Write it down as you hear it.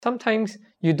Sometimes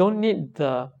you don't need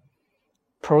the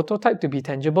prototype to be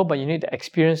tangible, but you need the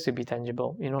experience to be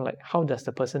tangible. Like how does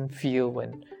the person feel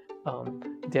when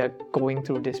they're going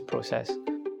through this process?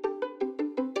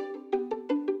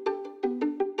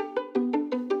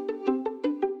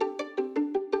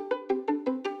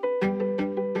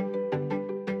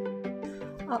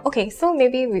 Okay, so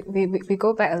maybe we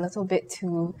go back a little bit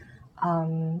to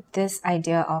this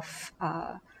idea of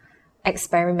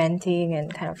experimenting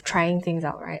and kind of trying things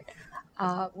out, right?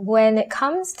 When it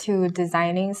comes to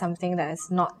designing something that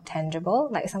is not tangible,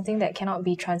 like something that cannot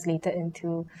be translated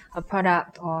into a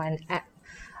product or an app,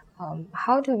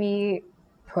 how do we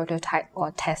prototype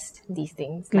or test these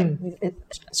things? Like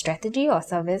strategy or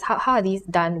service, how are these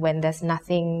done when there's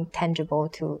nothing tangible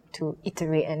to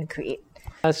iterate and create?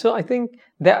 So I think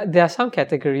there are some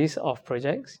categories of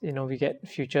projects. We get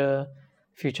future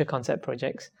concept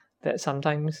projects that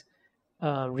sometimes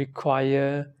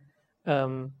require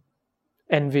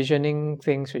envisioning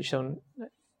things which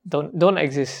don't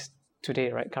exist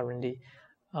today, right? Currently,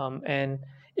 and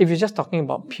if you're just talking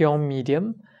about pure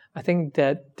medium, I think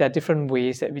that there are different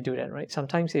ways that we do that, right?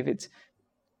 Sometimes if it's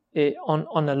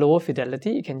on a lower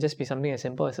fidelity, it can just be something as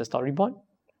simple as a storyboard,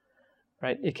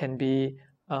 right? It can be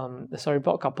the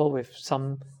storyboard coupled with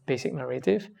some basic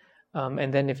narrative,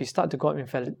 and then if you start to go up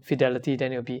in fidelity,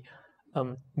 then it'll be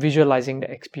visualizing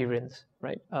the experience,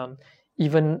 right?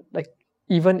 Even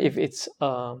if it's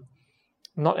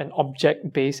not an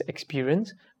object-based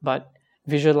experience, but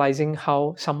visualizing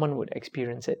how someone would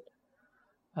experience it,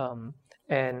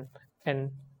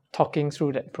 and talking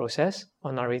through that process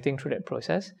or narrating through that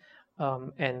process,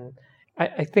 and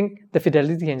I think the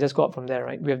fidelity can just go up from there,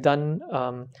 right? We have done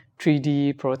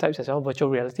 3D prototypes as well, virtual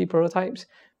reality prototypes.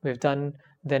 We've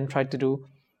tried to do,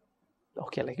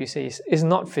 okay, like you say, it's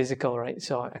not physical, right?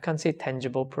 So I can't say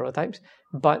tangible prototypes,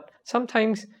 but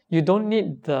sometimes you don't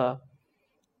need the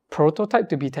prototype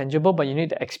to be tangible, but you need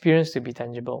the experience to be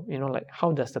tangible. Like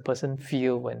how does the person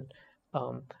feel when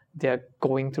they're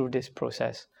going through this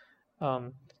process?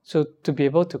 So to be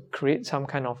able to create some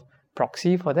kind of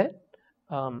proxy for that,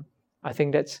 I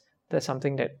think that's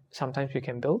something that sometimes we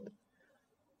can build.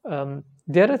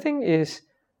 The other thing is,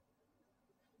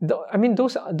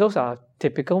 those are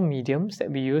typical mediums that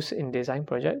we use in design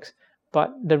projects,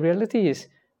 but the reality is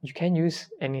you can use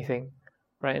anything,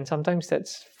 right? And sometimes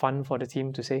that's fun for the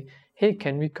team to say, hey,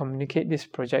 can we communicate this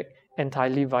project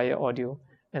entirely via audio?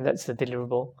 And that's the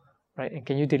deliverable, right? And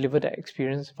can you deliver that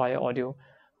experience via audio,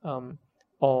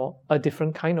 or a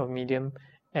different kind of medium?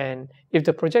 And if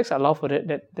the projects allow for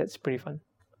that's pretty fun.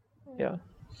 Yeah.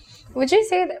 Would you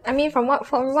say that, from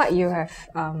what you have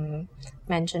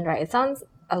mentioned, right, it sounds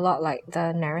a lot like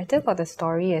the narrative or the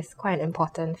story is quite an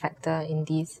important factor in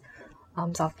these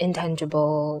sort of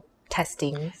intangible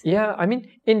testings. Yeah,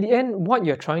 in the end, what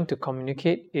you're trying to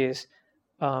communicate is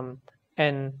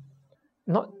and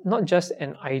not just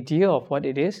an idea of what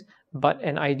it is, but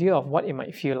an idea of what it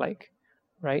might feel like,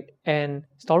 right? And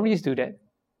stories do that,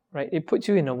 right? It puts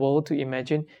you in a world to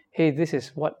imagine, hey, this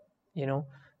is what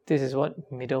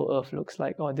Middle Earth looks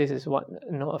like, or this is what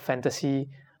a fantasy,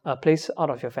 a place out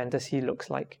of your fantasy looks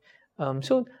like.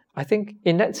 So I think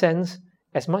in that sense,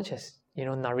 as much as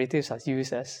narratives are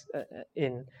used as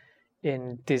in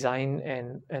design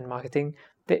and marketing,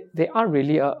 they are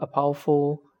really a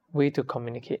powerful way to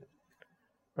communicate,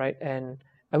 right? And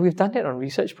we've done that on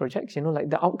research projects. Like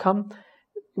the outcome,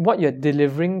 what you're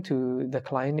delivering to the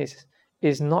client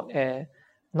is not an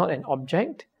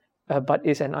object, but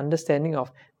is an understanding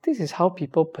of this is how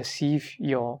people perceive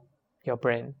your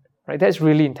brand, right? That's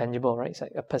really intangible, right? It's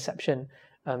like a perception.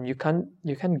 You can't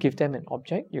give them an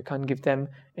object, you can't give them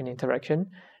an interaction.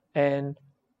 And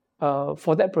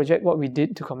for that project, what we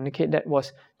did to communicate that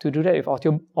was to do that with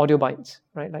audio bites,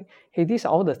 right? Like, hey, these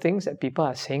are all the things that people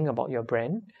are saying about your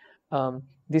brand.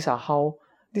 These are all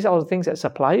the things that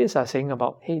suppliers are saying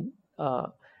about, hey,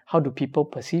 how do people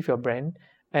perceive your brand?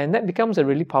 And that becomes a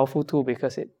really powerful tool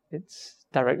because it's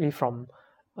directly from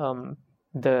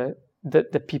the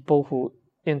people who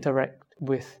interact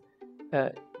with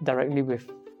directly with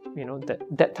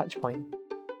that touch point.